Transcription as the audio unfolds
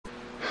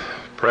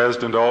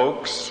President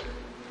Oaks,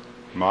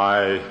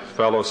 my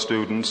fellow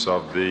students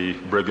of the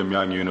Brigham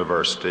Young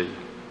University,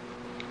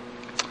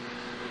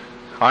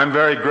 I'm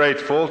very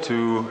grateful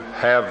to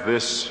have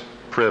this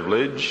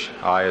privilege,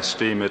 I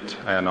esteem it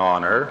an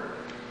honor,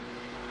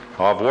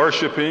 of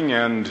worshiping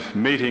and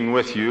meeting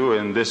with you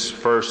in this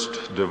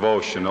first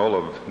devotional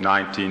of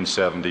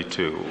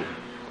 1972.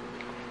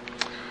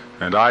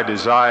 And I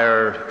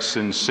desire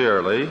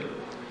sincerely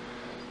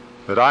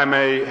that I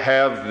may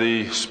have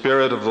the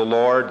Spirit of the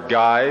Lord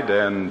guide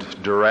and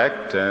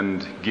direct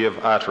and give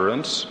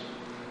utterance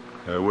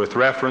with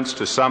reference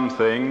to some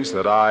things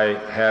that I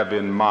have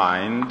in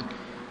mind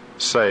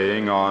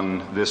saying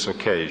on this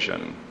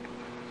occasion.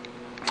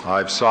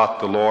 I've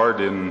sought the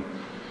Lord in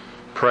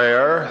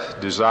prayer,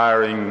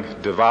 desiring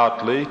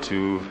devoutly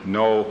to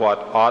know what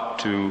ought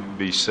to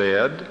be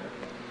said.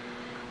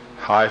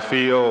 I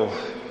feel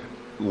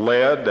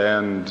led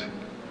and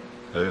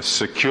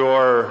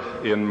secure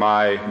in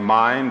my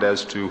mind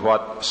as to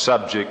what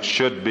subject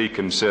should be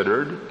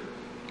considered,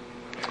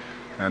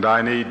 and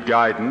I need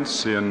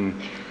guidance in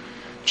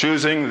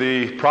choosing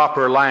the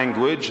proper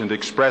language and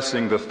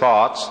expressing the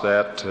thoughts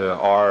that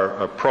are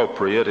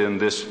appropriate in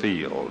this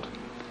field.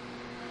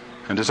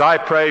 And as I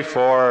pray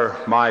for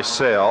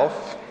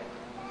myself,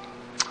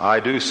 I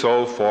do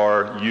so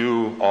for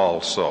you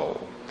also,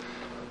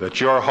 that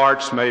your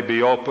hearts may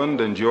be opened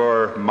and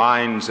your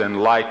minds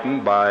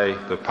enlightened by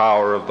the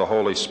power of the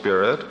Holy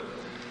Spirit,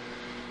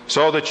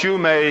 so that you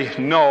may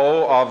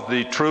know of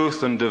the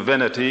truth and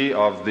divinity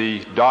of the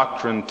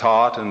doctrine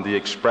taught and the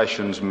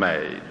expressions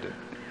made.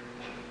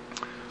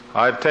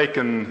 I've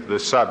taken the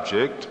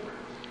subject,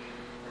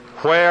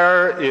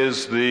 "Where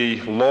is the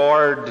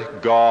Lord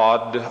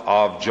God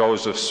of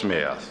Joseph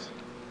Smith?"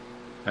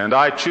 And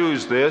I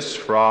choose this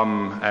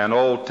from an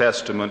Old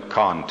Testament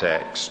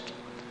context.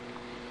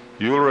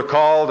 You'll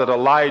recall that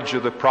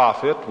Elijah the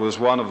prophet was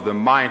one of the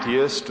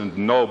mightiest and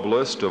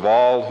noblest of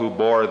all who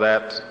bore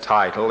that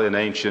title in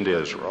ancient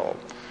Israel.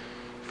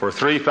 For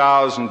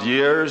 3,000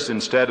 years,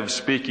 instead of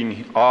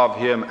speaking of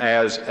him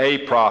as a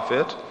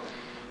prophet,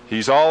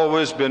 he's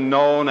always been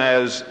known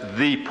as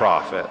the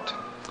prophet.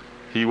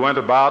 He went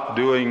about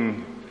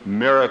doing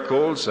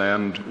miracles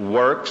and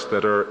works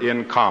that are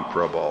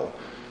incomparable.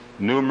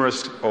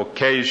 Numerous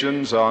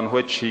occasions on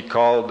which he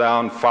called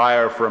down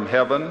fire from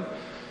heaven.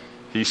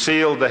 He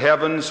sealed the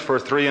heavens for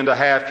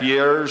 3.5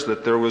 years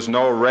that there was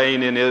no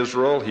rain in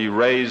Israel. He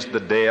raised the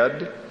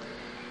dead.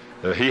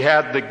 He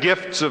had the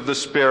gifts of the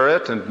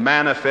Spirit and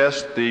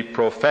manifest the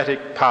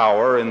prophetic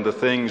power in the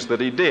things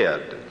that he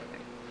did.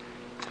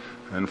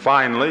 And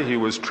finally, he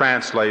was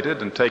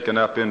translated and taken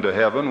up into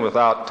heaven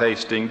without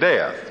tasting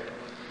death.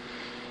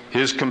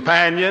 His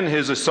companion,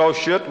 his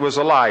associate, was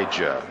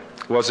Elisha.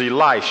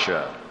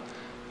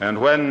 And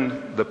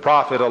when the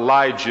prophet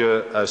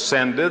Elijah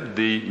ascended,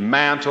 the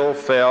mantle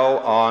fell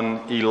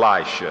on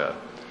Elisha.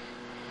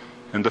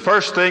 And the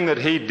first thing that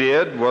he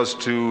did was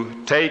to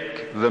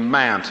take the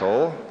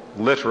mantle,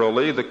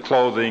 literally the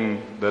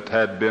clothing that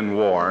had been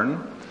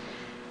worn,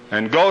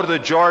 and go to the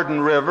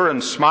Jordan River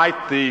and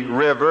smite the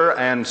river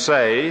and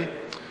say,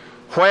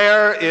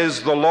 "Where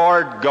is the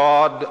Lord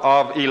God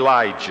of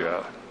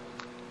Elijah?"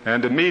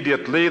 And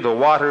immediately the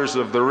waters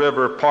of the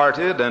river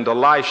parted, and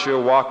Elisha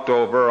walked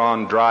over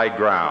on dry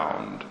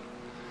ground.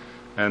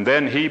 And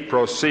then he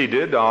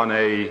proceeded on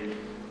a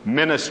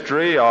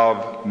ministry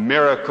of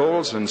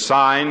miracles and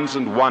signs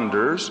and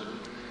wonders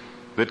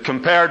that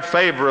compared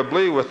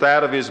favorably with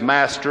that of his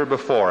master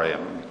before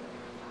him.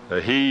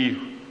 He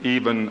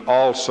even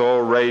also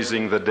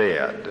raising the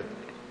dead.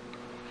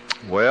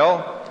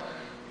 Well,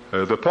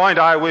 the point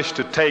I wish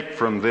to take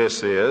from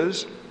this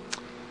is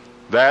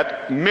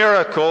that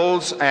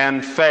miracles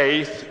and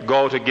faith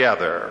go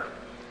together,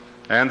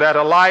 and that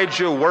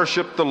Elijah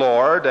worshiped the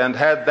Lord and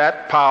had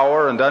that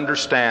power and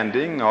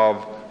understanding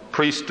of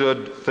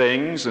priesthood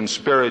things and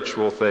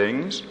spiritual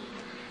things,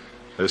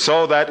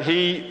 so that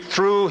he,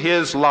 through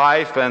his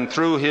life and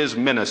through his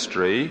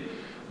ministry,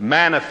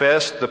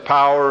 manifest the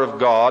power of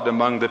God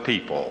among the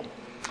people.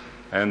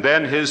 And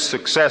then his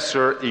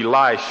successor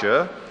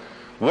Elisha,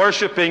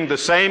 worshiping the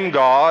same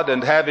God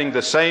and having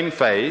the same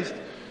faith,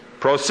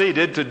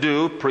 proceeded to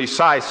do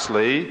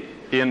precisely,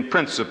 in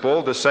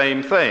principle, the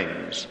same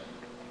things.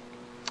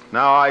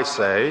 Now I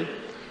say,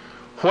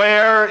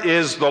 where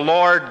is the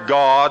Lord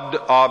God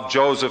of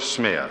Joseph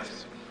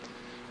Smith?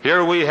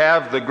 Here we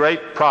have the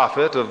great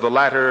prophet of the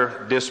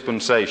latter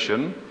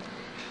dispensation,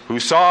 who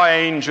saw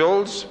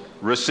angels,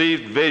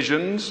 received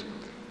visions,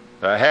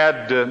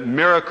 had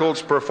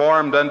miracles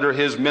performed under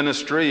his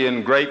ministry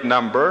in great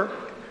number,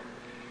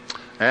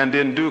 and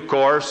in due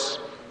course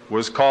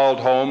was called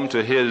home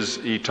to his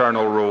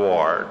eternal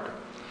reward.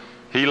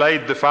 He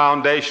laid the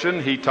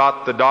foundation, he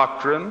taught the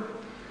doctrine,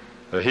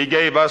 he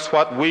gave us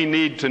what we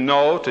need to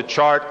know to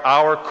chart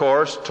our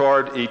course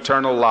toward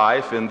eternal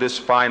life in this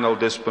final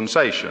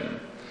dispensation.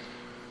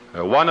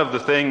 One of the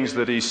things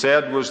that he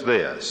said was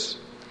this: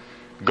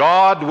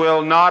 God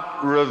will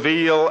not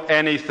reveal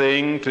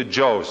anything to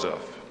Joseph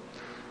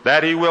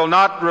that he will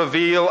not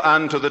reveal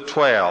unto the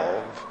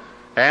 12,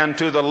 and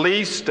to the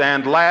least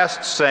and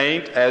last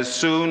saint as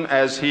soon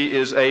as he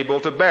is able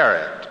to bear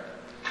it.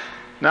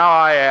 Now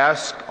I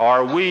ask,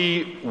 are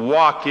we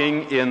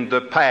walking in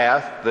the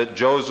path that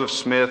Joseph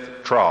Smith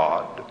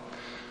trod?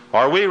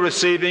 Are we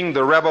receiving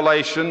the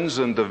revelations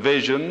and the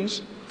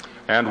visions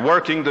and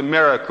working the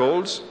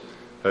miracles,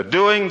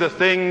 doing the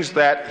things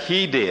that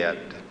he did?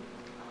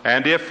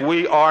 And if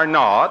we are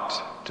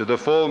not, to the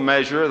full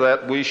measure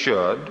that we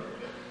should,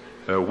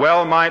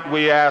 well might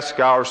we ask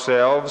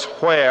ourselves,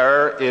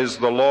 where is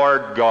the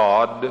Lord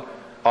God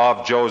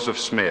of Joseph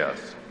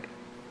Smith?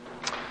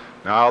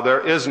 Now, there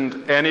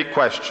isn't any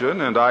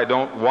question, and I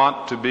don't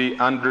want to be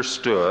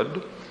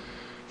understood,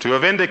 to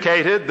have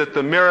indicated that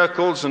the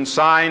miracles and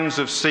signs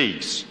have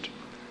ceased.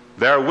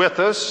 They're with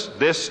us.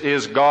 This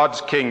is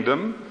God's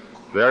kingdom.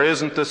 There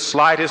isn't the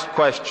slightest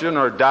question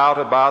or doubt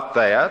about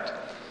that.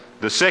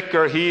 The sick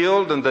are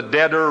healed and the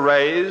dead are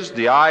raised.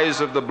 The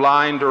eyes of the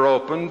blind are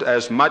opened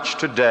as much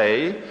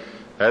today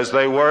as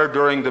they were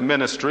during the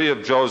ministry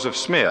of Joseph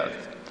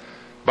Smith.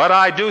 But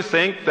I do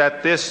think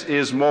that this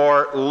is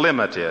more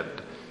limited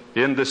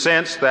in the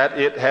sense that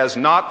it has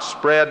not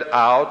spread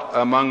out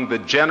among the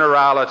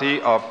generality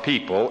of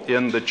people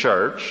in the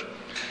church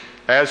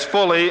as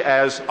fully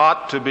as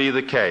ought to be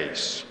the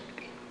case.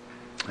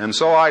 And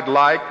so I'd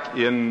like,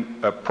 in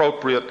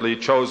appropriately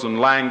chosen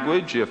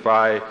language, if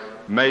I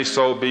may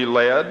so be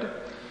led,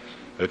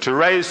 to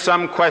raise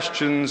some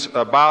questions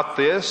about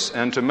this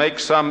and to make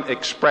some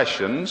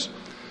expressions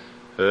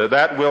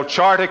that will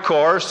chart a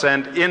course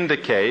and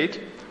indicate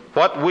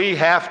what we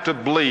have to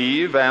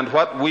believe and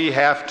what we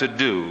have to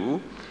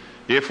do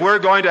if we're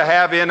going to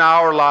have in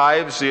our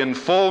lives in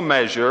full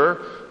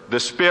measure the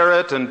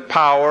spirit and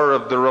power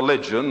of the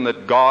religion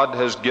that God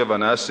has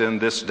given us in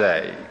this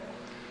day.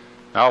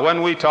 Now,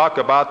 when we talk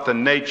about the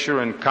nature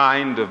and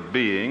kind of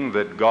being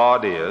that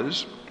God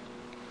is,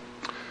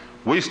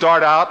 we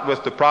start out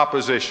with the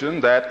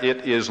proposition that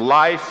it is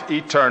life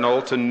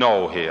eternal to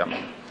know Him,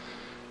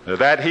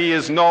 that He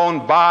is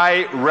known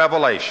by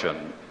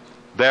revelation.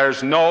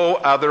 There's no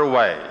other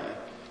way.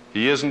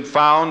 He isn't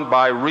found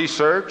by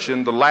research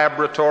in the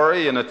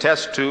laboratory in a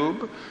test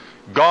tube.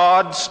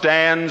 God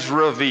stands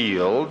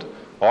revealed,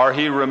 or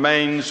He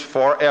remains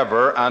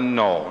forever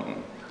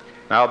unknown.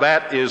 Now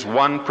that is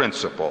one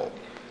principle.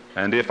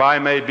 And if I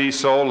may be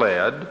so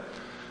led,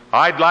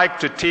 I'd like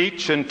to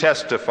teach and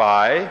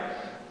testify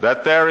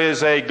that there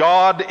is a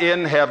God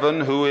in heaven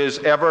who is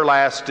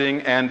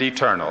everlasting and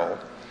eternal,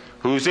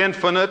 who's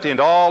infinite in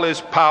all His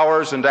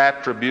powers and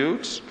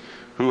attributes,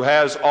 who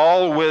has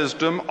all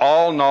wisdom,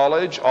 all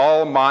knowledge,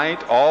 all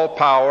might, all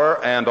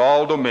power, and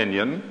all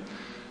dominion,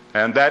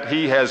 and that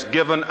He has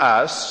given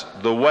us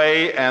the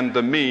way and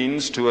the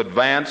means to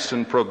advance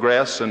and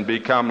progress and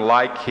become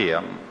like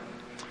Him.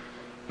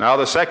 Now,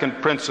 the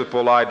second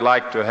principle I'd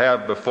like to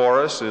have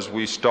before us as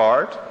we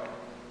start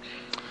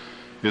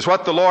is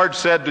what the Lord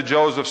said to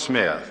Joseph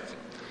Smith.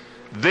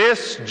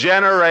 This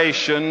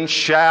generation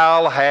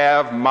shall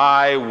have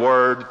my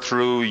word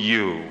through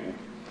you.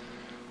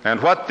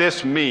 And what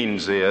this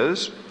means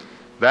is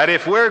that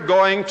if we're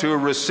going to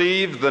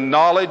receive the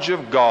knowledge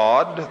of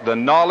God, the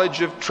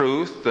knowledge of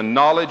truth, the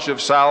knowledge of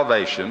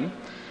salvation,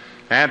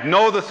 and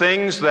know the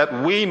things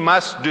that we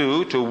must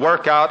do to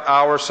work out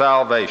our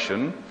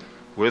salvation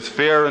with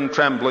fear and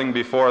trembling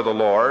before the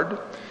Lord,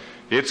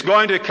 it's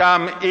going to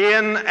come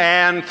in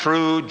and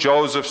through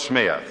Joseph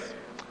Smith,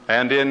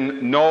 and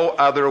in no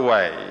other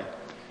way.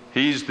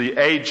 He's the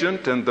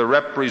agent and the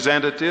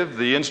representative,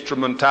 the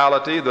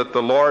instrumentality that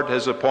the Lord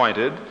has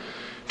appointed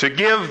to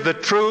give the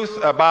truth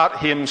about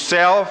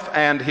Himself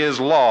and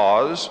His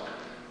laws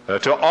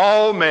to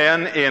all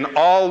men in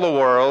all the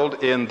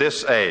world in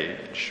this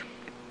age.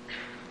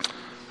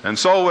 And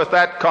so with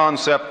that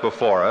concept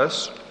before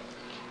us,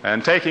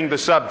 and taking the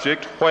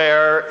subject,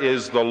 where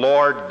is the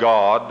Lord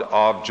God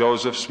of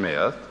Joseph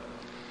Smith,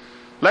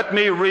 let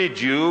me read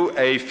you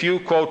a few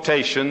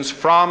quotations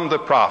from the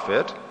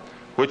prophet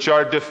which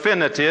are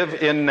definitive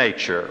in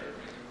nature,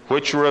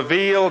 which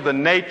reveal the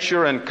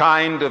nature and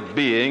kind of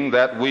being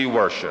that we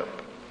worship.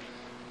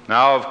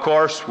 Now, of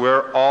course,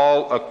 we're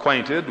all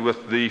acquainted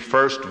with the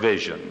first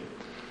vision,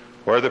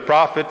 where the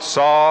prophet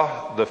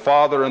saw the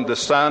Father and the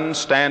Son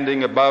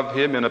standing above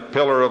him in a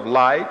pillar of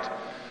light,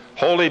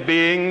 holy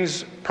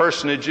beings,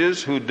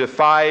 personages who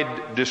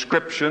defied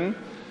description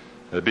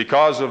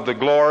because of the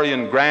glory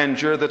and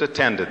grandeur that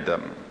attended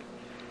them.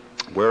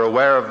 We're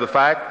aware of the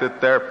fact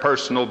that they're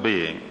personal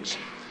beings.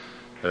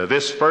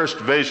 This first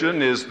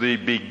vision is the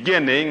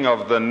beginning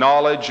of the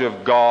knowledge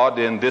of God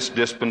in this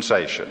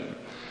dispensation.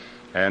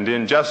 And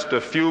in just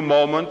a few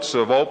moments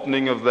of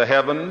opening of the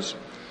heavens,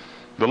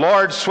 the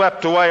Lord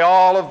swept away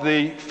all of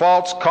the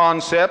false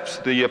concepts,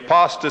 the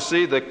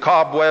apostasy, the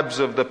cobwebs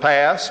of the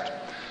past,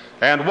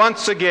 and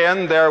once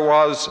again there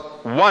was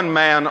one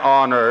man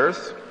on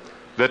earth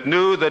that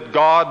knew that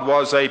God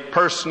was a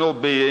personal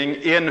being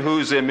in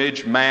whose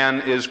image man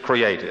is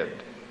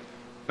created.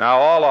 Now,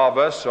 all of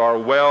us are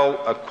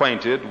well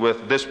acquainted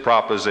with this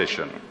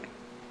proposition.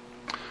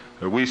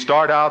 We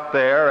start out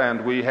there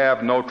and we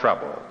have no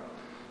trouble.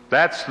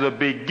 That's the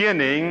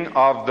beginning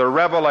of the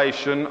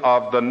revelation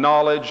of the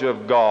knowledge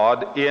of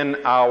God in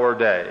our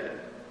day.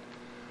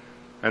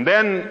 And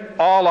then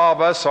all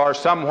of us are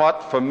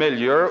somewhat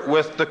familiar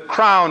with the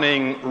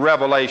crowning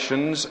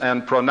revelations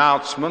and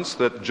pronouncements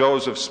that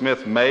Joseph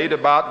Smith made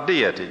about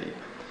deity.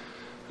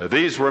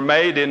 These were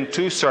made in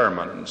two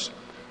sermons.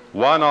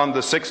 One on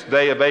the 6th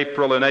day of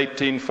April in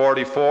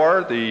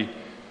 1844, the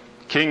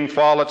King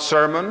Follett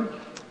sermon,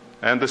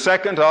 and the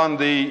second on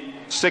the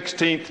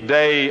 16th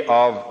day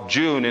of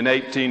June in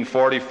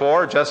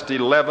 1844, just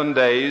 11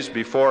 days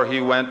before he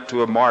went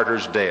to a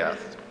martyr's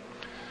death.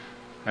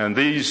 And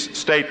these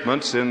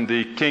statements in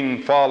the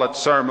King Follett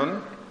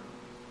sermon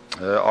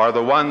are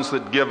the ones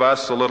that give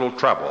us a little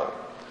trouble.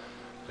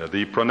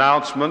 The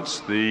pronouncements,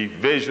 the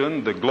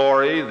vision, the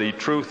glory, the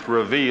truth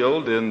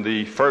revealed in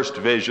the first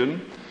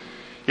vision,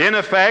 in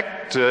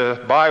effect,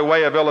 by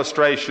way of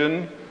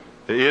illustration,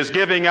 is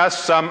giving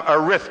us some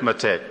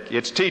arithmetic.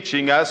 It's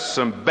teaching us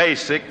some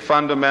basic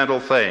fundamental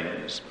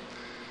things.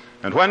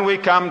 And when we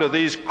come to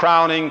these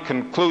crowning,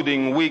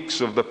 concluding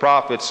weeks of the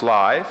prophet's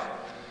life,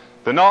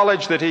 the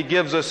knowledge that he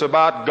gives us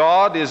about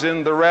God is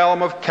in the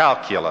realm of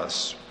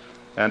calculus.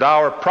 And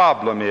our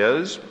problem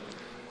is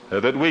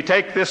that we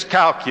take this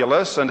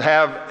calculus and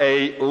have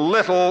a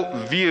little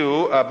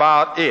view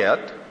about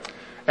it,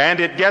 and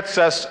it gets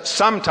us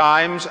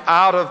sometimes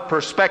out of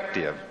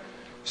perspective,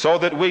 so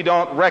that we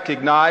don't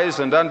recognize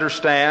and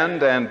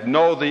understand and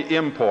know the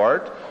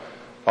import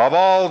of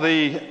all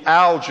the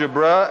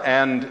algebra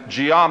and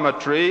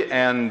geometry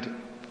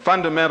and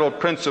fundamental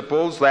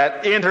principles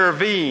that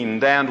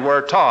intervened and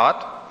were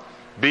taught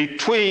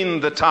between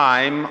the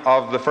time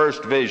of the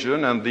first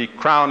vision and the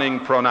crowning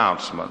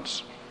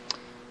pronouncements.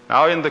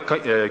 Now, in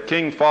the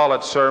King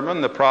Follett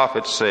sermon, the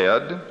prophet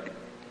said,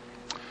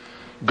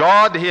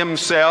 "God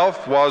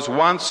himself was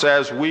once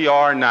as we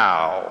are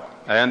now,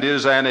 and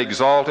is an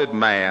exalted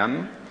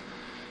man,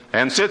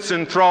 and sits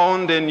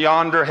enthroned in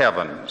yonder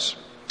heavens.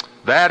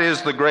 That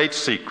is the great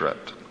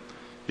secret.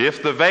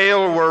 If the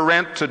veil were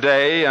rent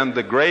today, and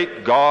the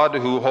great God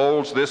who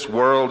holds this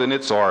world in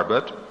its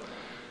orbit,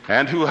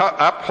 and who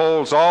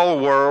upholds all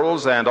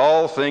worlds and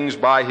all things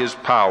by his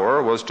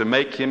power, was to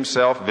make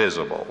himself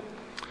visible.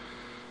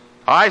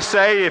 I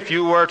say, if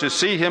you were to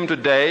see him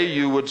today,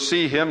 you would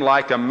see him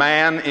like a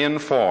man in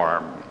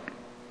form,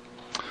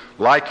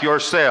 like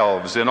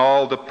yourselves in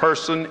all the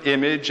person,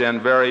 image,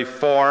 and very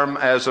form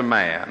as a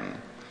man.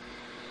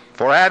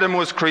 For Adam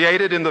was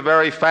created in the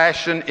very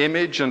fashion,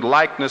 image, and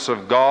likeness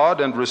of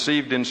God, and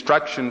received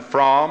instruction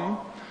from,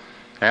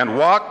 and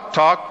walked,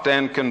 talked,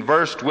 and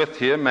conversed with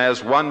him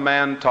as one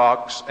man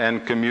talks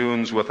and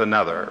communes with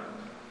another."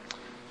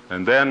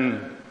 And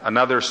then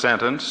another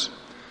sentence,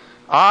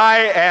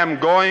 "I am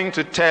going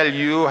to tell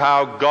you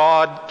how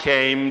God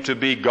came to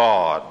be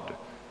God."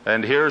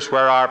 And here's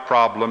where our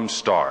problems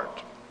start.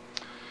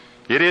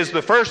 It is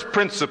the first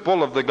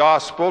principle of the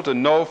gospel to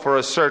know for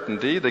a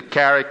certainty the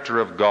character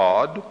of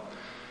God,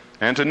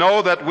 and to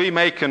know that we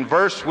may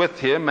converse with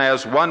him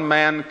as one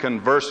man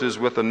converses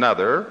with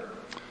another,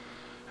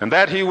 and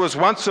that he was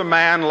once a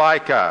man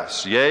like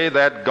us, yea,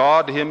 that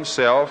God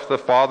himself, the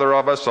Father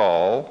of us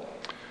all,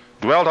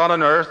 dwelt on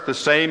an earth the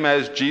same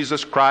as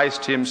Jesus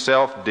Christ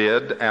himself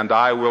did, and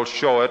I will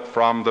show it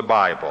from the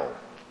Bible,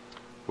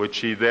 which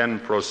he then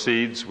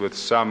proceeds with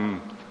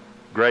some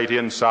great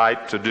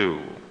insight to do.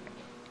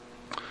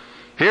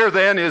 Here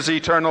then is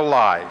eternal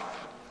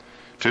life,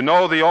 to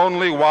know the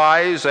only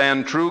wise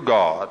and true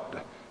God,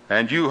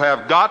 and you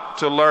have got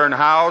to learn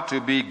how to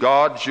be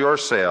gods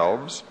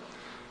yourselves,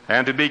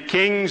 and to be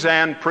kings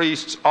and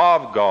priests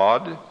of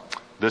God,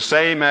 the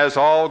same as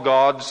all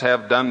gods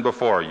have done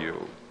before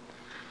you.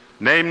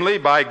 Namely,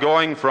 by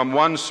going from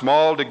one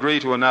small degree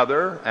to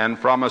another, and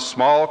from a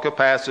small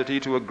capacity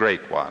to a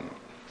great one.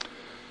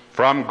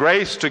 From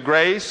grace to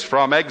grace,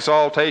 from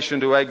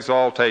exaltation to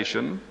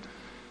exaltation,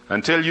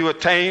 until you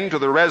attain to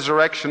the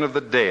resurrection of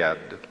the dead,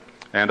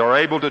 and are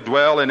able to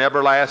dwell in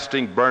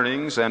everlasting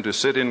burnings and to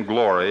sit in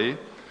glory,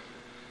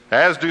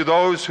 as do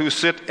those who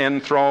sit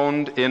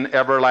enthroned in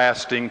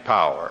everlasting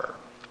power.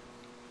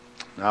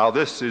 Now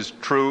this is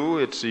true,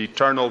 it's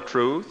eternal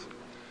truth.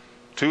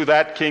 To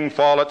that King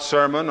Follett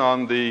sermon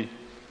on the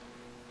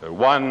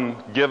one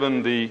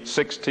given the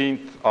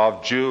 16th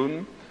of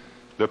June,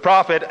 the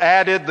prophet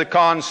added the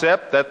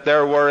concept that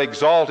there were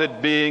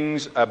exalted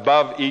beings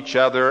above each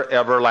other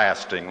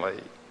everlastingly.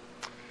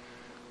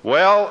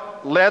 Well,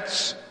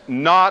 let's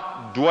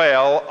not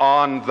dwell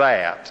on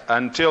that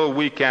until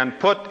we can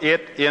put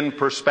it in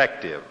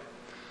perspective.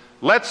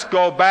 Let's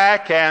go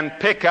back and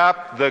pick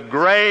up the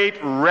great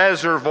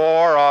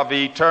reservoir of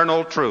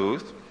eternal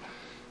truth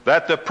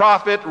that the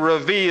prophet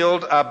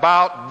revealed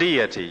about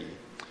deity.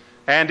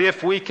 And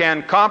if we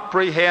can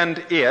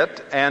comprehend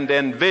it and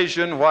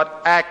envision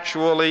what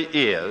actually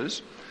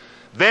is,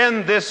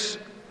 then this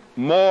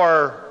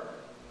more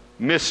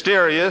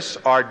mysterious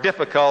or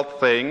difficult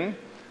thing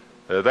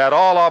that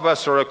all of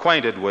us are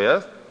acquainted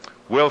with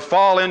will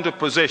fall into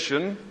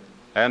position,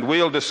 and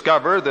we'll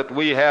discover that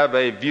we have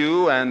a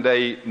view and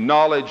a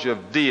knowledge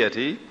of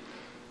deity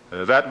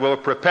that will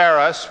prepare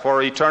us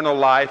for eternal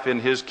life in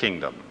His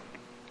kingdom.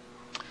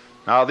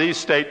 Now, these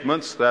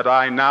statements that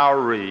I now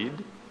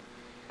read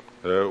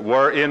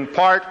were in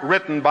part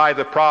written by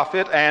the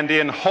prophet and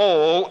in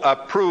whole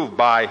approved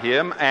by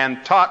him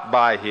and taught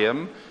by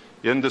him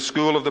in the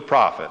school of the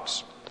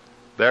prophets.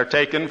 They're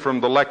taken from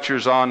the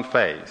Lectures on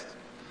Faith.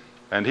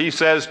 And he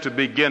says to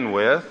begin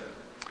with,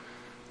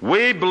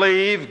 "We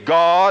believe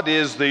God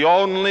is the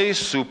only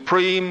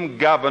supreme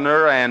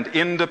governor and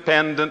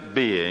independent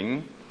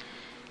being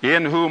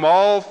in whom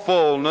all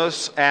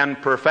fullness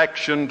and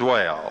perfection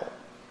dwell,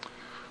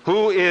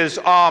 who is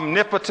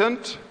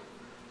omnipotent,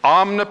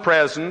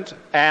 omnipresent,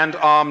 and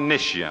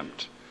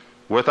omniscient,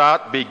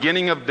 without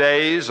beginning of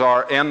days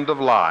or end of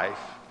life,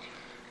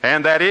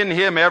 and that in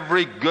him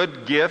every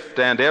good gift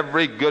and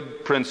every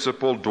good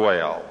principle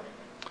dwell,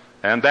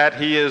 and that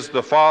he is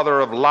the Father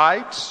of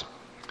lights.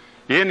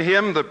 In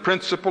him the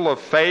principle of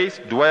faith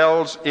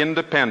dwells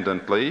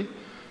independently,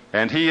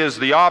 and he is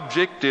the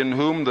object in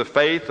whom the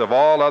faith of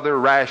all other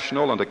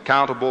rational and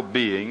accountable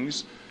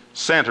beings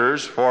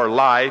centers for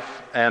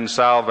life and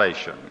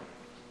salvation."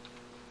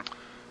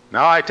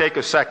 Now I take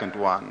a second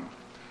one.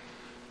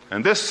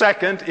 And this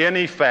second, in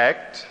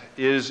effect,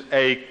 is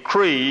a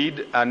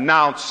creed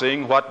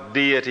announcing what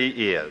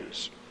deity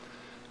is.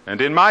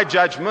 And in my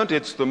judgment,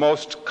 it's the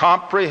most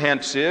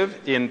comprehensive,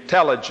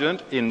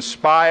 intelligent,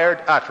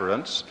 inspired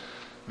utterance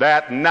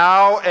that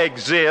now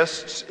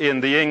exists in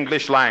the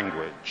English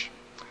language.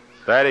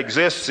 That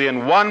exists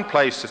in one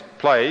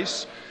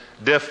place,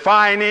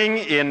 defining,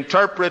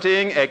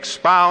 interpreting,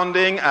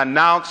 expounding,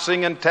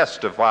 announcing, and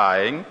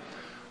testifying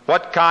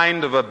what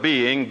kind of a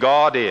being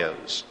God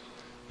is.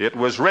 It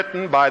was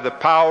written by the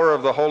power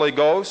of the Holy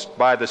Ghost,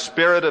 by the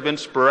Spirit of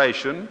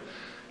inspiration,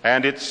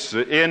 and it's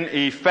in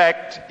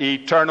effect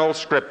eternal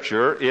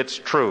Scripture. It's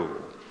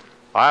true.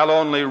 I'll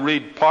only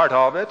read part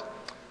of it,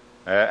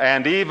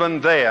 and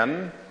even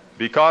then,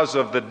 because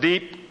of the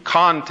deep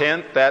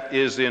content that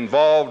is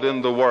involved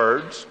in the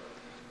words,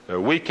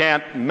 we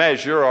can't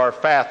measure or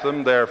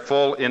fathom their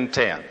full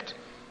intent.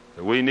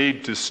 We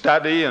need to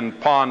study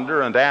and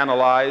ponder and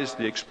analyze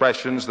the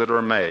expressions that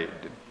are made.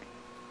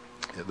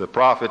 The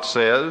prophet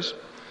says,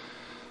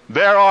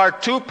 "There are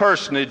two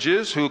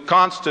personages who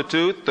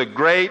constitute the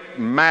great,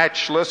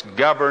 matchless,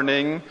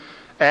 governing,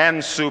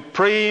 and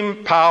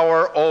supreme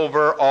power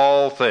over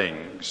all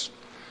things,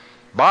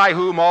 by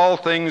whom all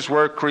things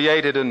were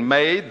created and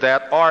made,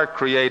 that are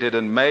created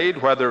and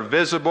made, whether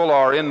visible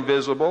or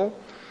invisible,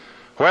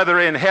 whether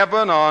in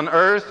heaven, on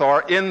earth,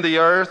 or in the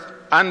earth,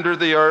 under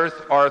the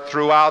earth, or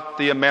throughout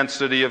the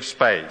immensity of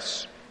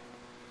space."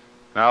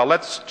 Now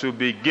let's, to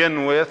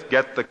begin with,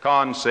 get the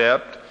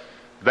concept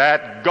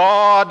that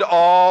God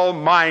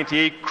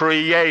Almighty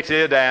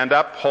created and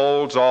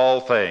upholds all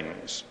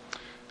things.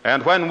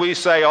 And when we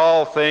say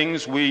all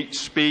things, we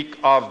speak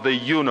of the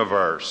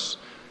universe.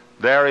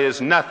 There is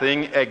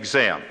nothing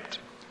exempt.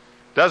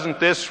 Doesn't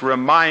this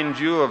remind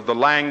you of the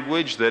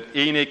language that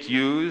Enoch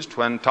used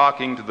when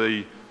talking to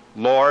the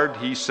Lord?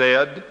 He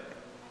said,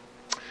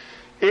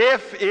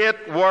 "If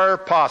it were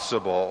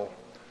possible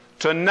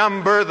to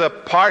number the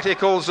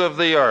particles of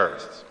the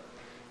earth,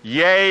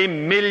 yea,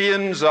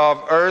 millions of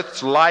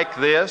earths like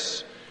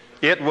this,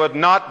 it would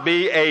not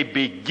be a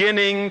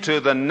beginning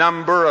to the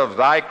number of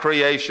thy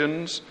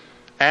creations,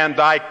 and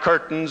thy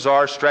curtains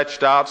are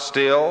stretched out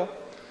still."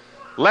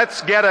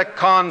 Let's get a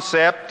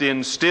concept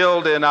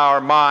instilled in our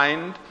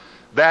mind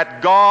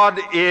that God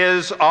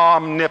is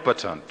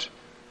omnipotent,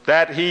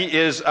 that he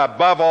is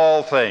above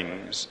all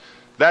things,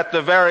 that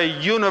the very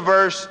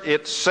universe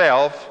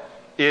itself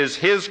is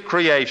his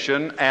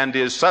creation and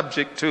is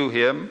subject to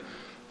him,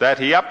 that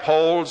he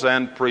upholds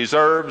and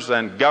preserves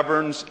and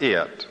governs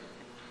it.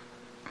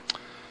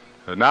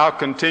 Now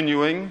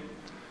continuing,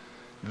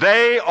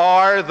 "They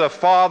are the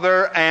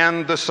Father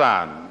and the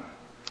Son,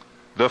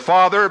 the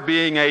Father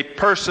being a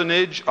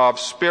personage of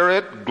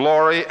spirit,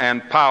 glory,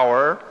 and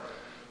power,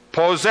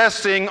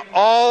 possessing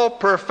all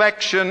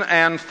perfection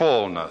and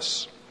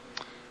fullness.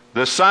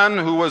 The Son,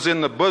 who was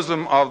in the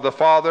bosom of the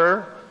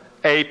Father,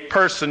 a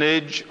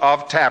personage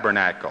of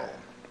tabernacle.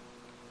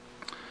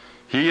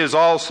 He is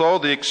also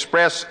the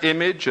express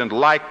image and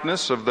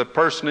likeness of the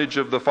personage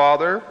of the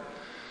Father,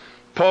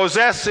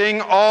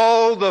 possessing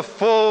all the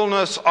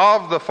fullness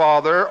of the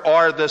Father,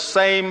 or the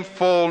same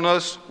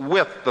fullness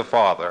with the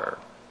Father.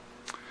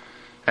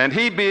 And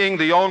he, being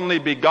the only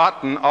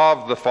begotten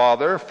of the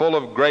Father, full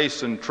of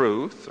grace and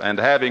truth, and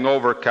having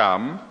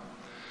overcome,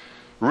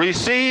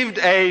 received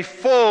a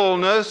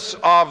fullness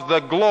of the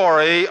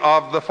glory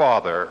of the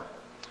Father,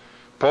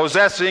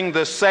 possessing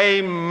the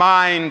same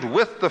mind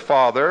with the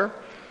Father,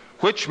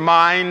 which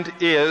mind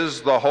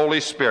is the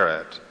Holy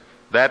Spirit,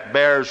 that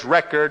bears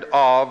record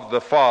of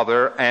the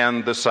Father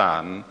and the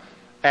Son,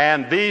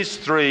 and these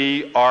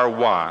three are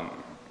one."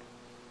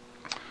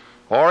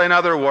 Or in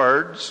other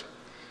words,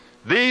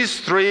 these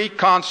three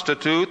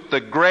constitute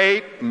the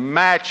great,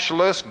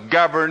 matchless,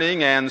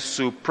 governing, and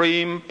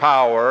supreme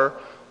power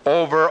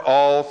over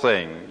all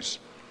things,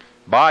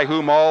 by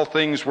whom all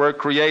things were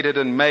created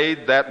and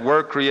made, that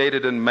were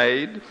created and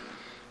made,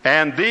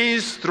 And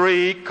these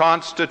three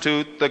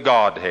constitute the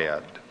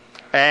Godhead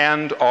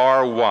and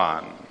are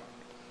one.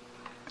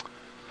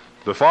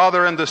 The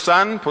Father and the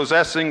Son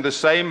possessing the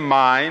same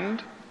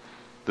mind,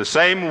 the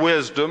same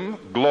wisdom,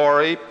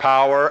 glory,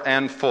 power,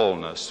 and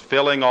fullness,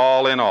 filling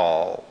all in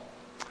all.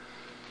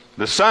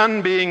 The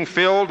Son being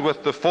filled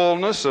with the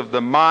fullness of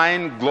the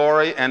mind,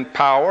 glory, and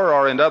power,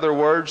 or in other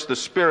words, the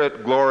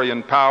Spirit, glory,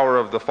 and power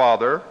of the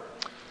Father,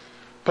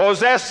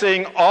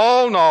 possessing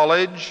all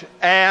knowledge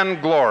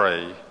and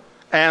glory,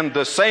 and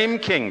the same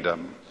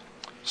kingdom,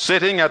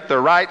 sitting at the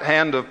right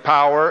hand of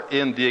power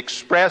in the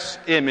express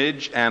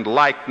image and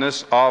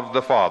likeness of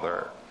the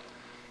Father.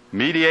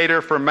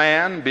 Mediator for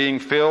man, being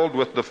filled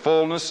with the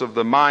fullness of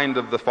the mind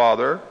of the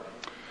Father,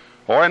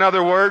 or in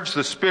other words,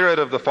 the Spirit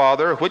of the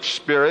Father, which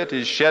Spirit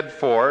is shed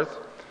forth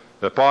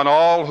upon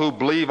all who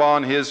believe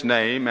on his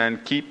name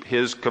and keep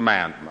his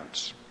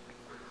commandments.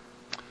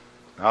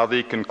 Now,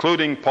 the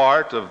concluding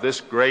part of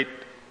this great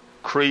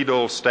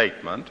creedal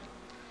statement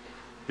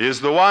is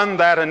the one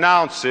that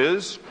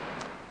announces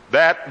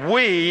that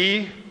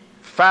we,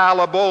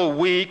 fallible,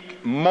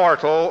 weak,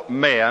 mortal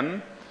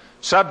men,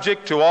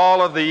 subject to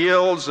all of the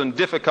ills and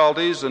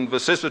difficulties and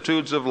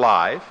vicissitudes of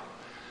life,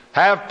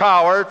 have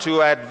power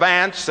to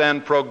advance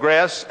and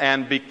progress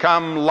and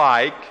become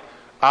like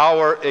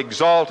our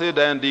exalted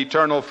and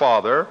eternal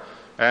Father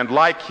and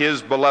like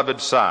his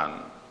beloved Son.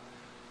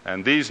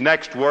 And these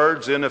next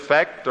words, in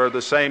effect, are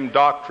the same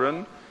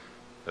doctrine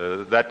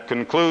that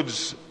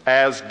concludes,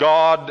 as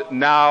God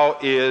now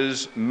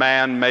is,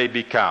 man may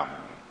become.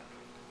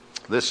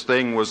 This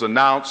thing was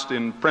announced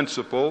in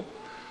principle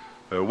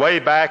way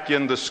back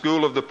in the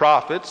school of the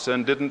prophets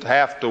and didn't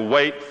have to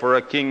wait for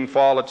a King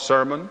Follett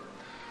sermon,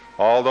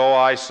 although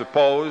I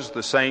suppose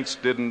the saints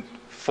didn't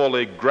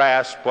fully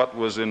grasp what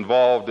was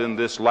involved in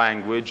this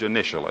language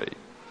initially.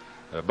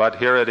 But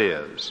here it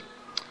is.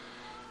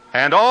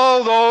 And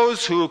all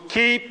those who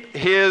keep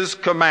his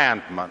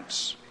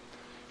commandments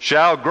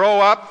shall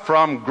grow up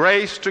from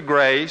grace to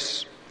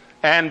grace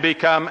and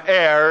become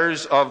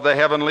heirs of the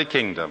heavenly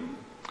kingdom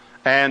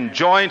and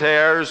joint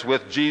heirs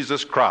with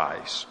Jesus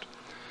Christ,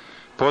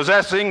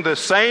 possessing the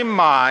same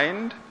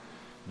mind,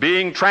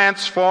 being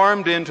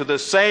transformed into the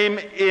same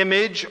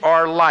image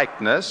or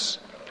likeness,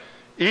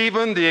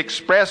 even the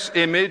express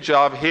image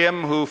of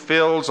him who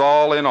fills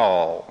all in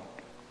all,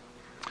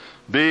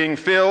 being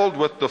filled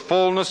with the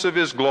fullness of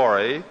his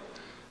glory,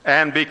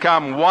 and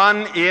become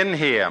one in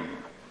him,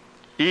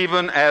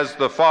 even as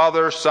the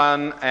Father,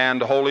 Son,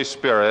 and Holy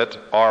Spirit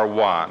are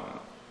one.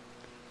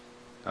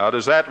 Now,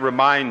 does that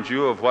remind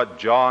you of what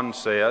John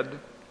said,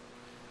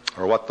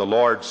 or what the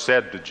Lord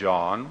said to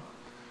John,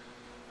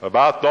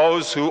 about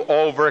those who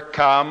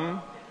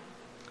overcome,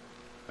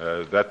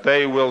 that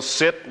they will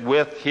sit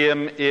with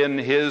him in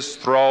his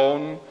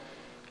throne,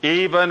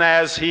 even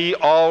as he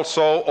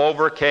also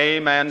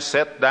overcame and is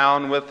set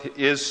down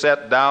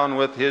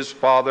with his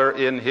Father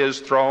in his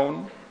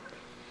throne?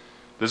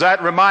 Does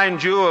that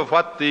remind you of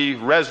what the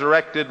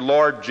resurrected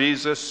Lord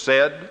Jesus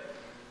said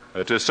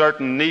to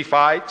certain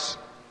Nephites?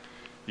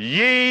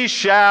 Ye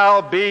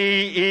shall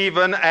be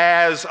even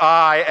as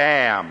I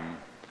am,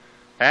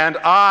 and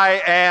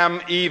I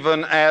am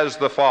even as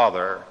the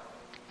Father,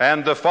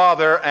 and the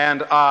Father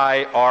and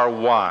I are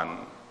one.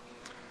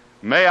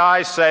 May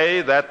I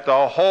say that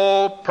the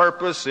whole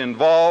purpose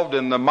involved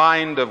in the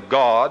mind of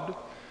God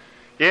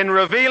in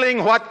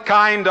revealing what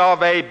kind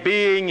of a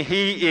being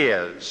he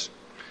is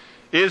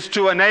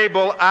to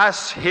enable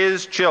us,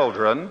 his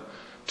children,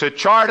 to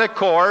chart a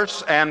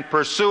course and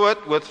pursue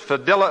it with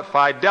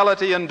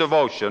fidelity and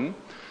devotion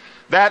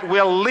that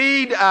will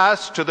lead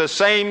us to the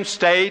same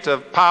state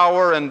of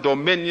power and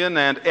dominion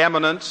and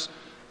eminence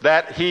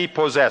that he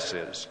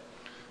possesses.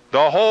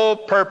 The whole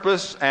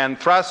purpose and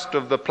thrust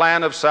of the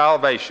plan of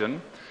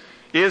salvation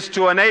is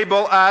to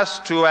enable us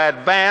to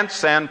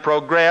advance and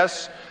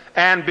progress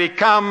and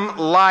become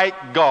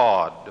like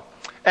God.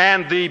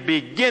 And the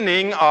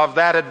beginning of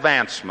that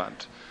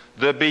advancement,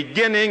 the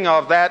beginning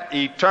of that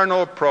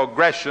eternal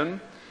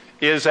progression,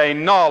 is a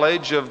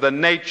knowledge of the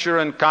nature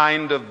and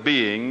kind of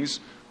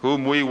beings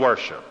whom we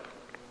worship.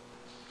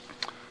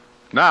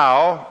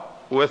 Now,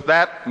 with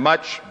that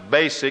much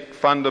basic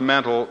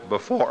fundamental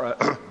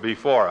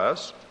before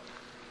us,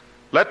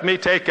 let me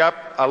take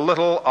up a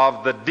little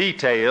of the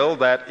detail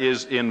that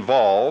is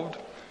involved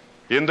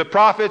in the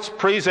prophet's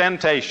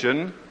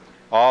presentation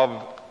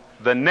of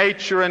the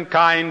nature and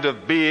kind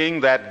of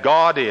being that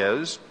God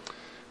is,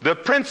 the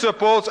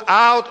principles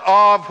out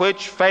of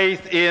which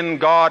faith in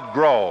God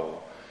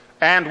grow,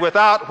 and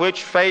without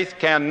which faith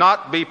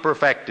cannot be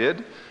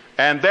perfected,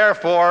 and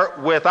therefore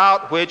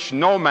without which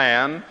no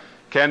man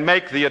can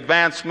make the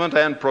advancement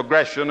and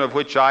progression of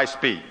which I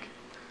speak,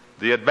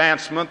 the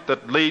advancement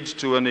that leads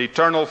to an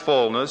eternal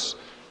fullness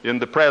in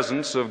the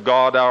presence of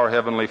God our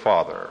Heavenly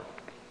Father.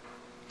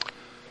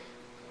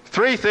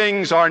 Three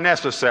things are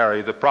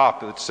necessary, the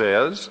prophet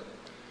says,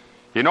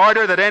 in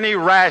order that any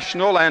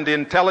rational and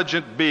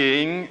intelligent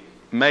being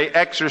may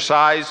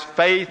exercise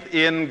faith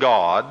in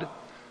God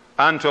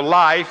unto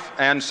life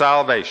and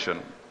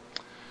salvation.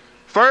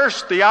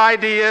 First, the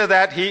idea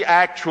that he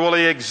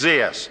actually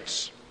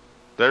exists.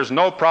 There's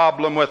no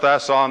problem with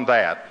us on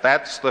that.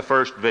 That's the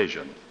first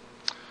vision.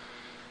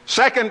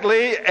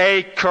 Secondly,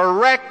 a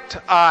correct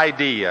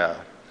idea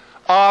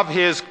of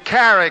his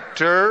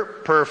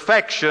character,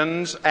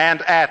 perfections,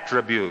 and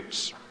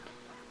attributes.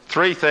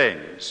 Three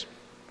things.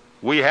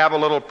 We have a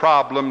little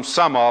problem,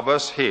 some of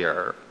us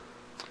here.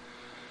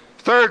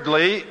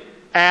 Thirdly,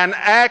 an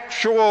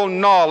actual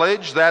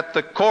knowledge that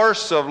the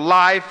course of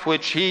life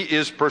which he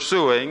is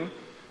pursuing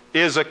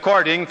is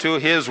according to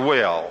his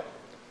will.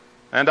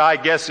 And I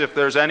guess if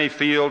there's any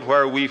field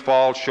where we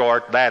fall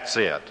short, that's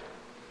it.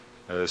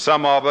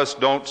 Some of us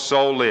don't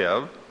so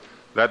live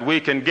that we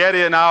can get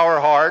in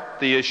our heart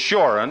the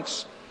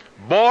assurance,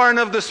 born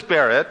of the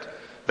Spirit,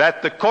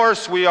 that the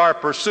course we are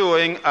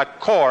pursuing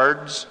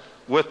accords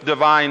with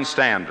divine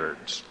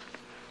standards.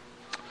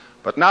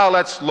 But now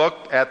let's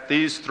look at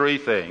these three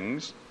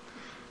things: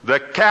 the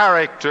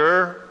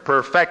character,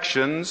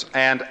 perfections,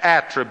 and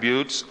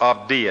attributes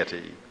of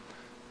deity.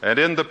 And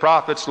in the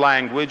prophet's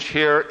language,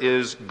 here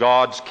is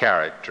God's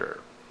character.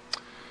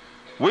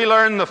 We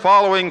learn the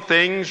following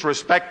things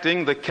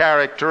respecting the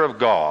character of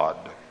God.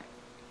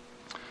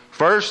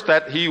 First,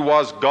 that he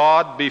was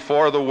God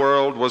before the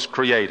world was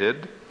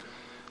created,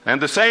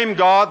 and the same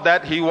God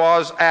that he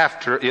was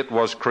after it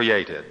was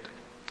created.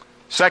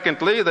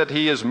 Secondly, that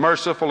he is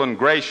merciful and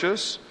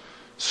gracious,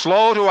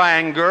 slow to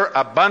anger,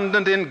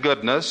 abundant in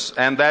goodness,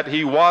 and that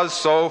he was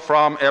so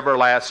from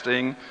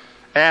everlasting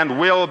and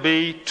will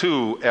be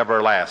to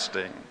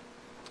everlasting.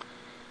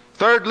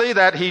 Thirdly,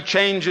 that he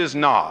changes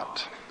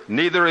not,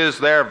 neither is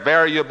there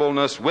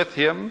variableness with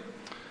him,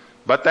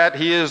 but that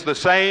he is the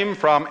same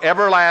from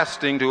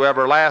everlasting to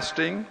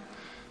everlasting,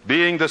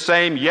 being the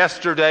same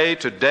yesterday,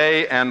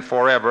 today, and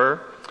forever,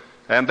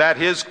 and that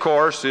his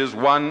course is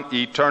one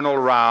eternal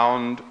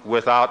round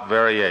without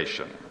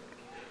variation.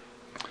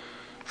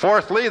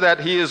 Fourthly, that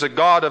he is a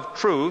God of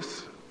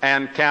truth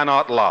and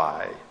cannot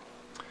lie.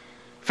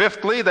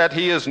 Fifthly, that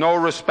he is no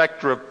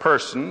respecter of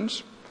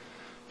persons,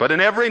 but in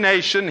every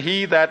nation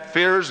he that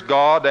fears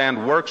God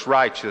and works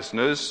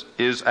righteousness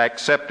is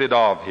accepted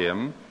of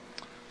him.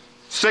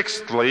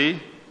 Sixthly,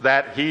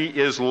 that he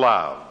is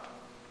love.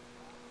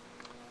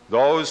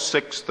 Those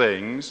 6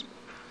 things,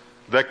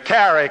 the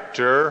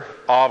character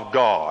of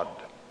God.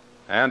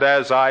 And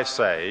as I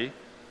say,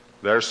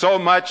 there's so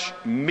much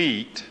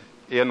meat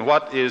in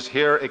what is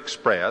here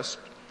expressed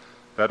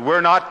that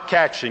we're not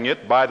catching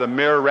it by the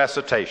mere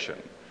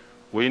recitation.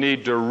 We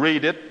need to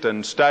read it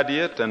and study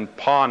it and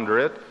ponder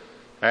it,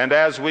 and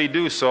as we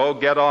do so,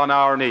 get on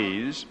our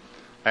knees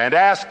and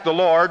ask the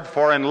Lord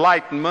for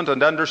enlightenment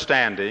and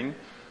understanding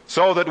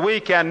so that we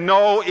can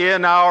know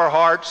in our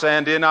hearts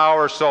and in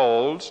our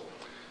souls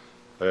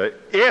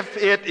if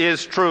it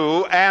is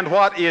true and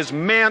what is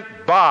meant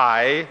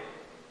by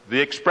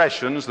the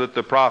expressions that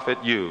the prophet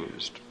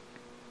used.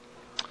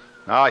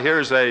 Now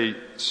here's a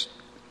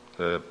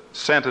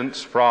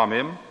sentence from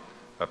him,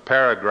 a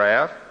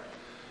paragraph,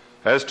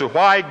 as to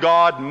why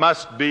God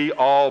must be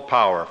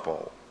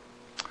all-powerful.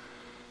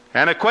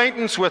 An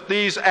acquaintance with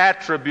these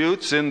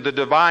attributes in the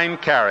divine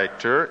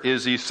character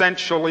is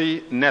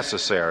essentially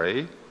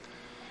necessary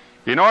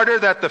in order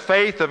that the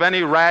faith of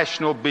any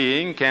rational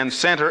being can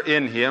center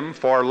in him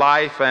for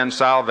life and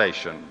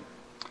salvation.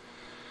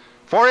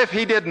 For if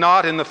he did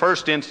not in the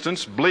first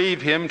instance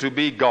believe him to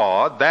be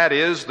God, that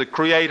is, the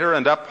creator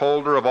and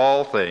upholder of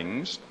all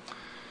things,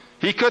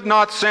 he could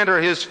not center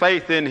his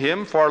faith in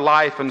him for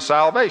life and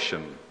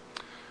salvation.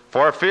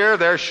 For fear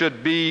there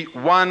should be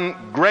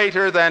one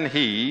greater than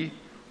he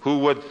who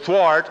would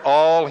thwart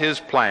all his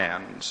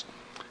plans,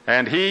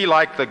 and he,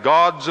 like the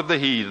gods of the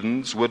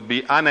heathens, would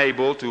be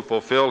unable to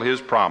fulfill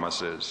his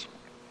promises.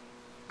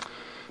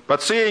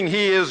 But seeing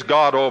he is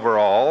God over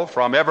all,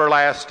 from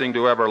everlasting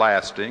to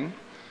everlasting,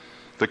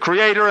 the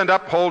creator and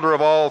upholder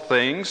of all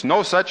things,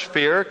 no such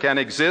fear can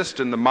exist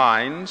in the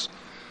minds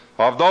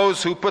of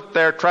those who put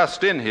their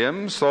trust in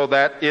him, so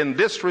that in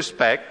this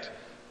respect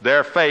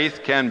their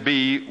faith can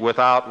be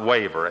without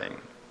wavering.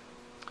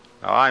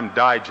 Now, I'm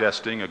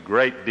digesting a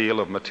great deal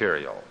of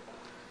material.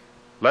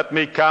 Let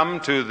me come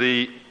to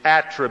the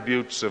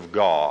attributes of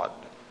God,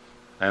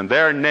 and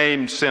they're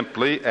named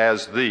simply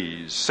as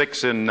these,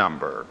 6 in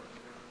number: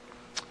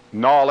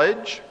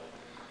 knowledge,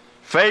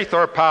 faith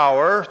or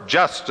power,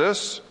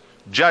 justice,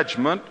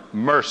 judgment,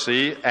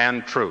 mercy,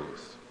 and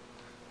truth.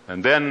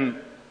 And then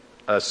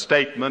a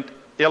statement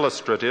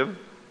illustrative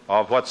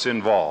of what's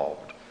involved.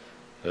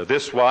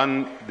 This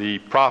one, the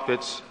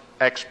prophet's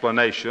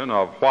explanation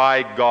of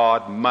why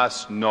God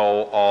must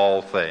know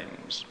all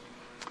things.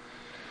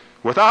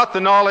 Without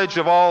the knowledge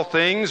of all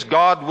things,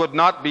 God would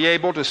not be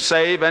able to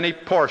save any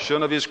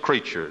portion of his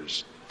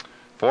creatures.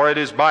 For it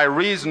is by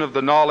reason of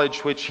the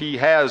knowledge which he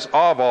has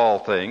of all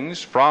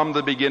things, from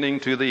the beginning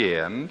to the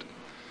end,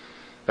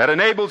 that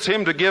enables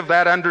him to give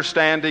that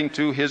understanding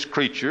to his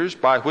creatures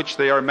by which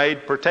they are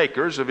made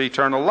partakers of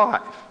eternal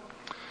life.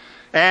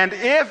 And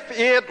if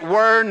it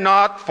were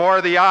not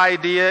for the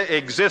idea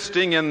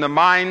existing in the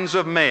minds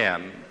of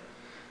men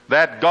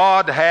that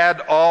God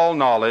had all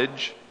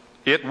knowledge,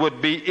 it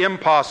would be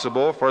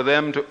impossible for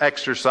them to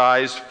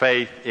exercise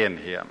faith in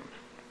him.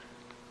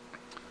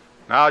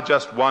 Now,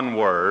 just one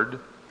word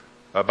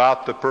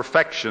about the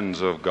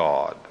perfections of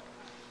God.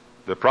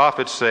 The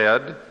prophet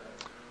said,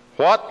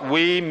 "What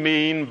we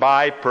mean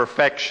by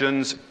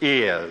perfections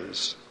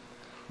is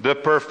the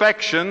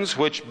perfections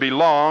which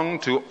belong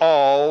to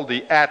all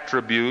the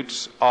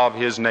attributes of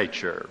his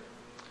nature."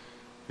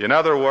 In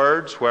other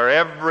words, where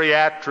every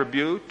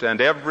attribute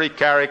and every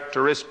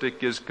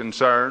characteristic is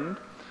concerned,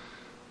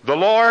 the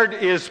Lord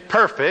is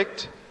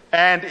perfect,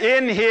 and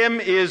in him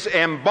is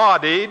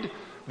embodied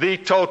the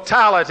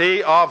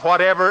totality of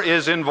whatever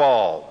is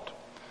involved.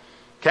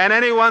 Can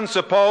anyone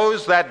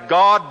suppose that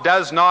God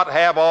does not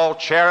have all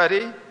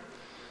charity,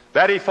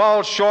 that he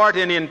falls short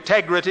in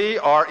integrity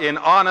or in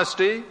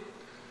honesty,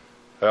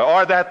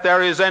 or that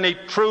there is any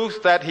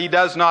truth that he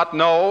does not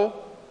know?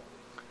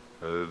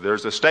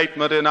 There's a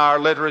statement in our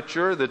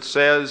literature that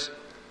says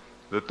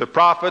that the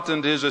prophet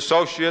and his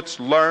associates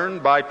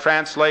learned by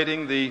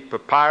translating the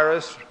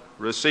papyrus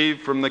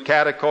received from the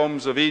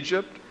catacombs of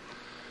Egypt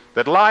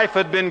that life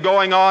had been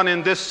going on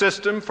in this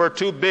system for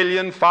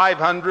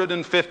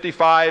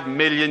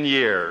 2,555,000,000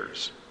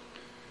 years.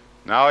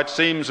 Now, it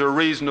seems a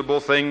reasonable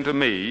thing to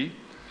me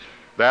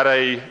that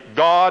a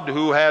God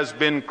who has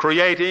been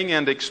creating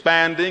and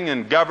expanding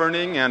and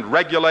governing and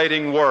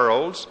regulating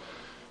worlds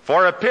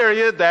for a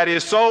period that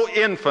is so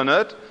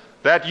infinite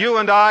that you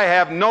and I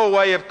have no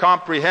way of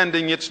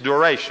comprehending its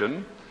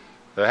duration,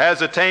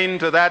 has attained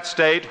to that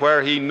state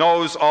where he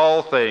knows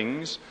all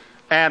things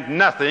and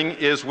nothing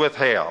is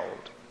withheld.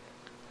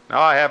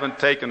 Now, I haven't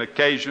taken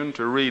occasion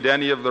to read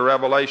any of the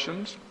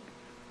Revelations.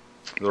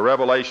 The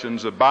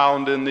Revelations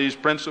abound in these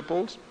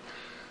principles.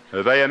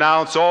 They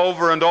announce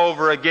over and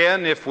over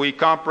again, if we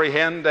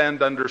comprehend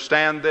and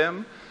understand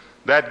them,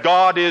 that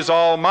God is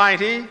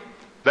almighty,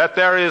 that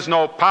there is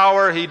no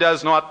power he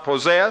does not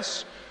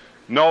possess,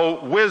 no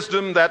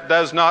wisdom that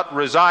does not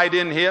reside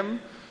in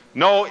him,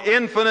 no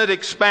infinite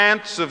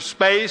expanse of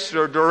space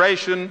or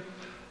duration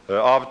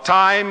of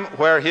time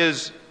where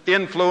his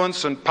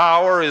influence and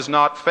power is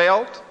not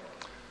felt.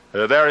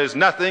 There is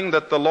nothing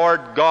that the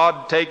Lord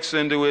God takes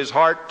into his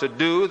heart to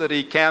do that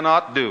he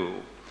cannot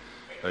do.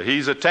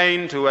 He's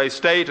attained to a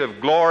state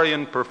of glory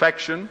and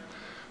perfection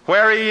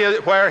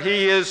where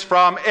he is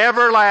from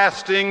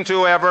everlasting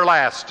to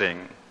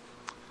everlasting.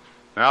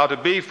 Now, to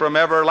be from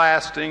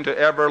everlasting to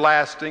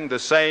everlasting, the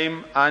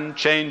same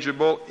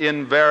unchangeable,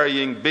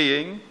 unvarying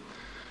being,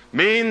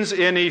 means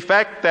in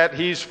effect that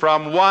he's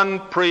from one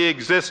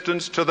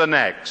pre-existence to the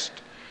next.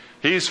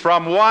 He's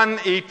from one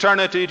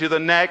eternity to the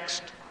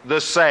next, the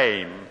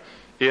same,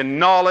 in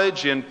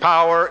knowledge, in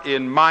power,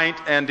 in might,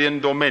 and in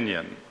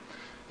dominion.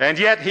 And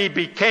yet he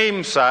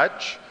became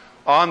such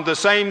on the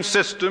same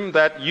system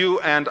that you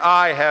and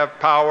I have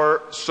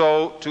power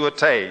so to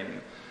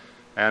attain.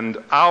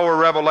 And our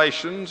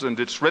revelations, and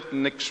it's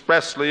written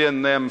expressly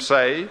in them,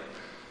 say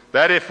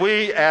that if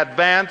we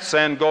advance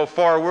and go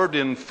forward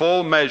in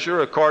full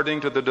measure according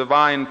to the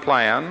divine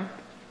plan,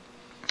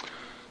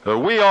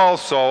 we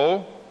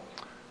also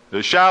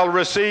shall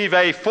receive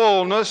a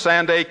fullness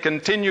and a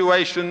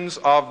continuations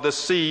of the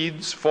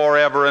seeds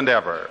forever and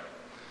ever.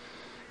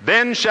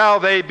 Then shall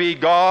they be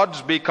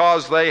gods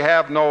because they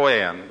have no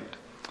end.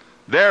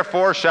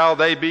 Therefore shall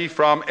they be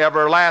from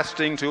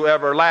everlasting to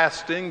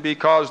everlasting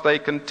because they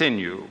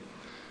continue.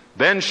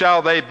 Then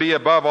shall they be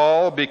above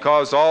all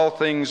because all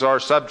things are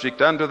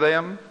subject unto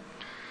them.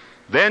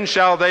 Then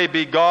shall they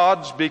be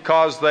gods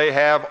because they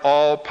have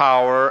all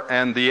power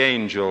and the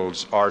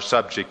angels are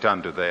subject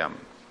unto them.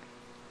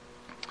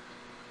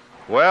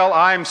 Well,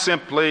 I'm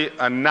simply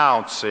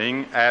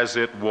announcing, as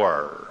it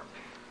were,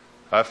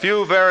 a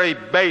few very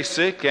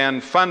basic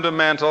and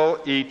fundamental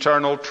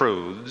eternal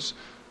truths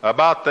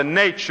about the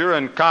nature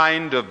and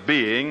kind of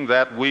being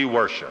that we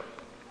worship.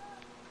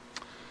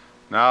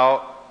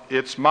 Now,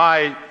 it's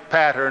my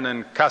pattern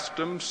and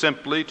custom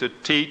simply to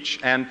teach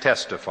and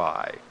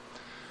testify.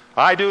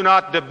 I do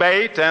not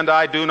debate and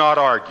I do not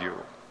argue.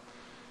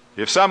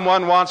 If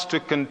someone wants to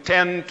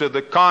contend to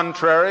the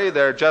contrary,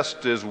 they're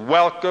just as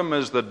welcome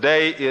as the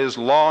day is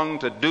long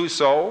to do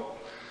so.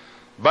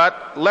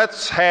 But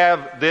let's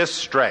have this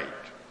straight.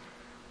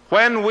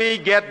 When we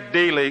get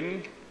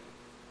dealing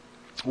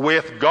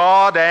with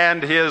God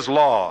and his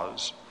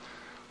laws,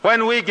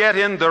 when we get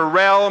in the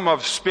realm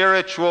of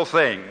spiritual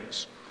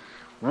things,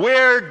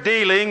 we're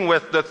dealing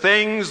with the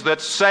things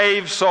that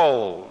save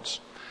souls.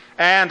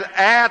 And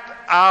at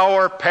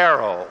our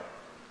peril,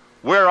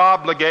 we're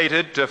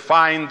obligated to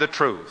find the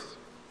truth.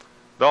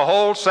 The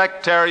whole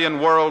sectarian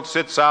world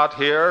sits out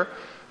here,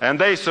 and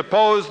they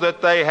suppose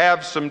that they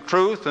have some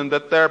truth and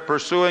that they're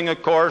pursuing a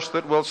course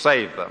that will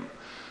save them.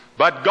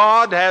 But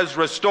God has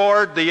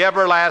restored the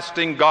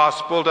everlasting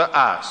gospel to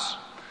us,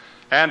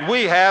 and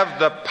we have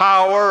the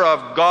power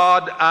of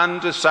God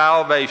unto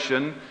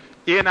salvation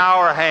in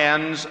our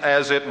hands,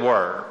 as it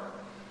were.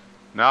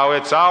 Now,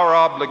 it's our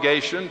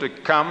obligation to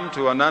come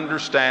to an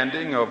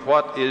understanding of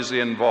what is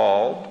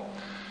involved,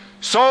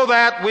 so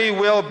that we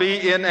will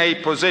be in a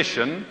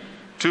position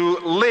to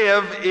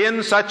live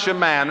in such a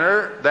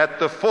manner that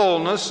the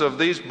fullness of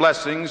these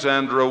blessings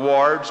and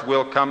rewards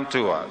will come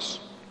to us.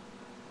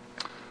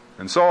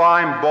 And so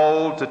I'm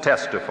bold to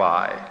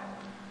testify.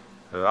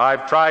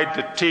 I've tried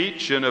to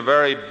teach in a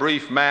very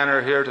brief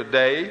manner here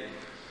today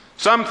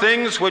some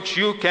things which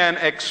you can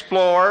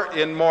explore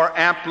in more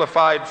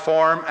amplified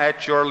form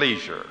at your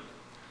leisure.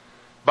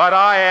 But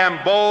I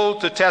am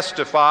bold to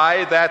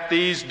testify that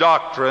these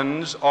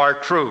doctrines are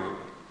true,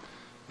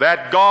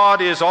 that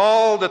God is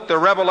all that the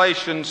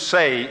revelations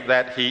say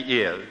that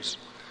He is,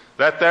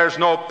 that there's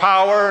no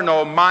power,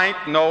 no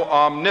might, no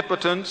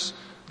omnipotence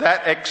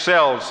that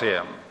excels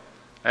Him,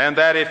 and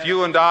that if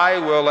you and I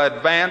will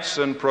advance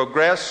and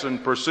progress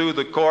and pursue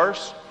the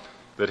course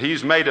that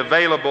He's made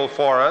available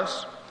for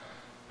us,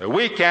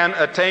 we can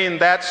attain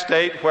that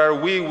state where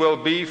we will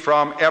be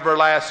from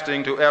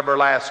everlasting to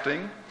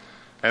everlasting.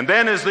 And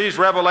then as these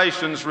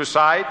revelations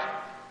recite,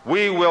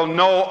 we will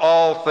know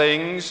all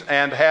things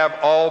and have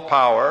all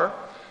power,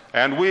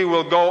 and we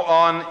will go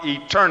on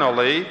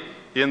eternally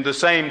in the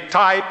same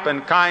type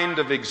and kind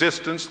of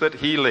existence that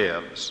He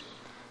lives.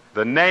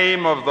 The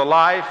name of the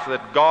life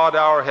that God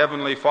our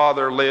Heavenly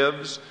Father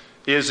lives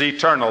is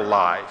eternal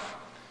life.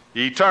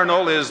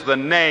 Eternal is the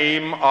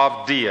name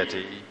of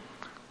deity.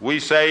 We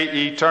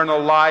say eternal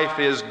life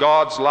is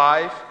God's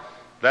life.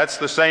 That's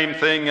the same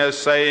thing as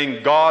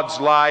saying God's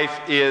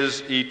life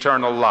is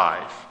eternal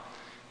life.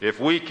 If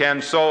we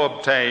can so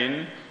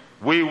obtain,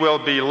 we will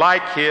be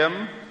like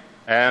Him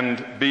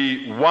and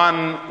be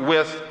one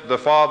with the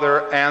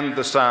Father and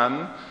the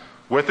Son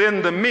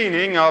within the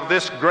meaning of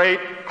this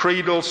great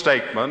creedal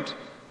statement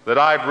that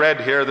I've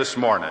read here this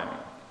morning.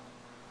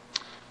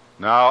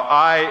 Now,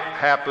 I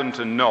happen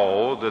to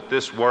know that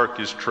this work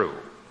is true.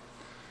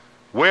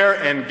 We're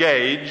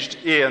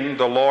engaged in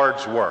the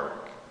Lord's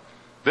work.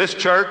 This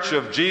Church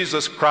of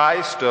Jesus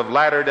Christ of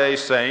Latter-day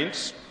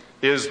Saints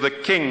is the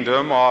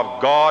kingdom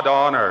of God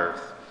on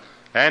earth,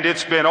 and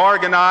it's been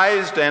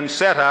organized and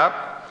set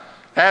up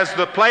as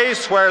the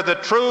place where the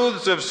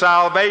truths of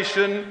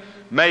salvation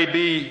may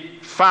be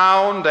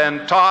found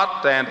and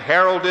taught and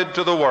heralded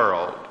to the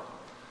world.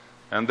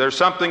 And there's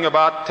something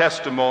about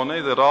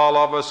testimony that all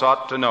of us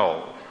ought to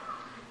know.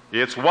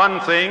 It's one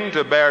thing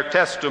to bear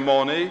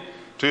testimony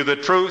to the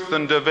truth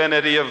and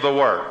divinity of the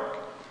work,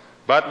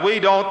 but we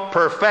don't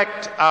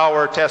perfect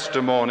our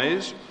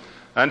testimonies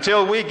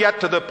until we get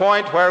to the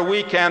point where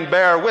we can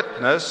bear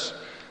witness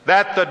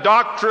that the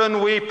doctrine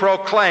we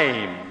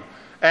proclaim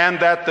and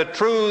that the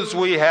truths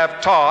we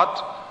have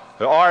taught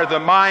are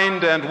the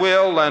mind and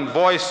will and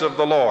voice of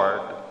the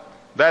Lord,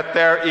 that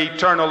they're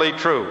eternally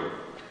true.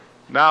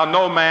 Now,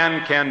 no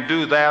man can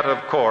do that, of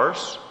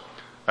course,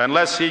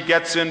 unless he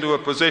gets into a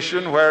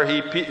position where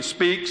he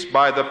speaks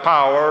by the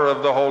power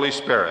of the Holy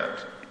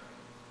Spirit.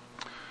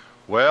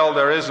 Well,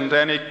 there isn't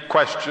any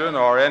question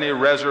or any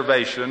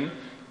reservation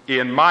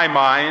in my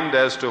mind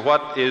as to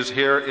what is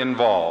here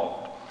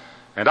involved.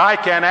 And I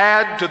can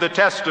add to the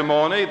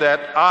testimony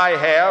that I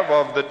have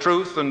of the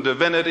truth and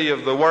divinity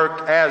of the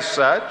work as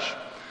such,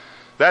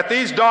 that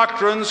these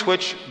doctrines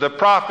which the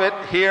prophet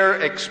here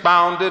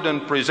expounded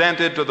and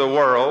presented to the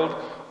world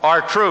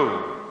are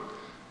true,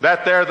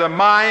 that they're the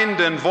mind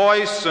and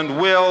voice and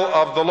will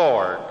of the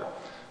Lord,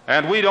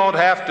 and we don't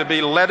have to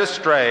be led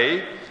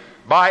astray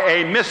by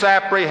a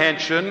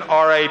misapprehension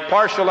or a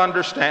partial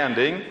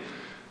understanding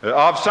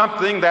of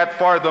something that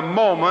for the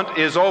moment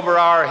is over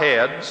our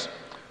heads,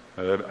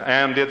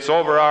 and it's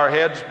over our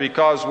heads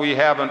because we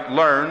haven't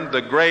learned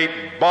the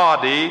great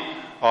body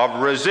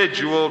of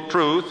residual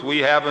truth. We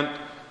haven't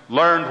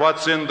learned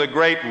what's in the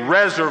great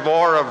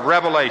reservoir of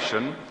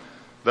revelation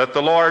that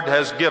the Lord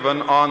has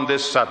given on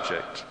this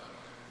subject.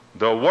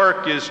 The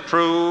work is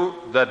true,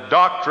 the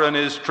doctrine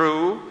is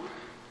true,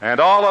 and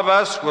all of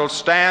us will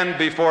stand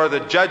before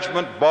the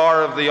judgment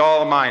bar of the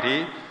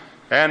Almighty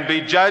and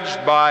be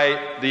judged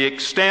by the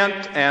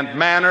extent and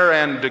manner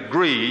and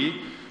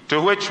degree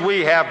to which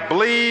we have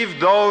believed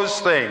those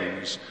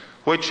things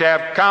which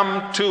have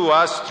come to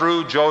us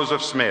through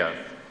Joseph Smith.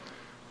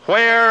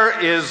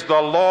 Where is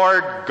the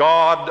Lord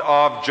God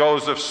of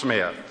Joseph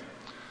Smith?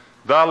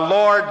 The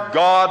Lord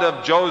God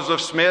of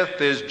Joseph Smith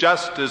is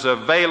just as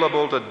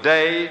available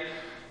today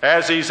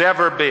as He's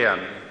ever been.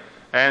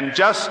 And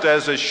just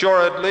as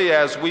assuredly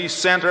as we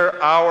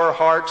center our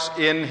hearts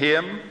in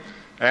Him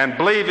and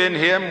believe in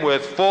Him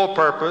with full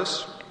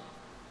purpose,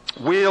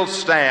 we'll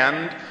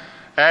stand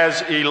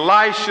as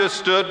Elisha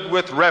stood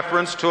with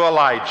reference to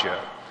Elijah.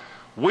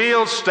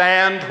 We'll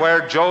stand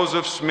where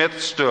Joseph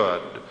Smith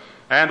stood,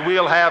 and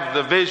we'll have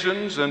the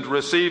visions and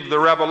receive the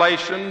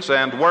revelations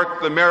and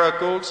work the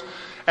miracles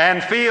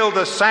and feel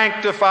the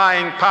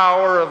sanctifying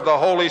power of the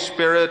Holy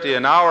Spirit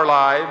in our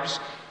lives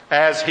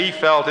as He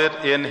felt it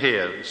in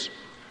His,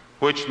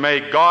 which may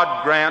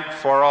God grant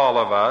for all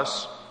of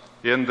us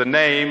in the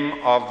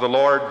name of the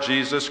Lord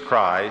Jesus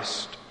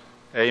Christ.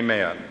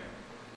 Amen.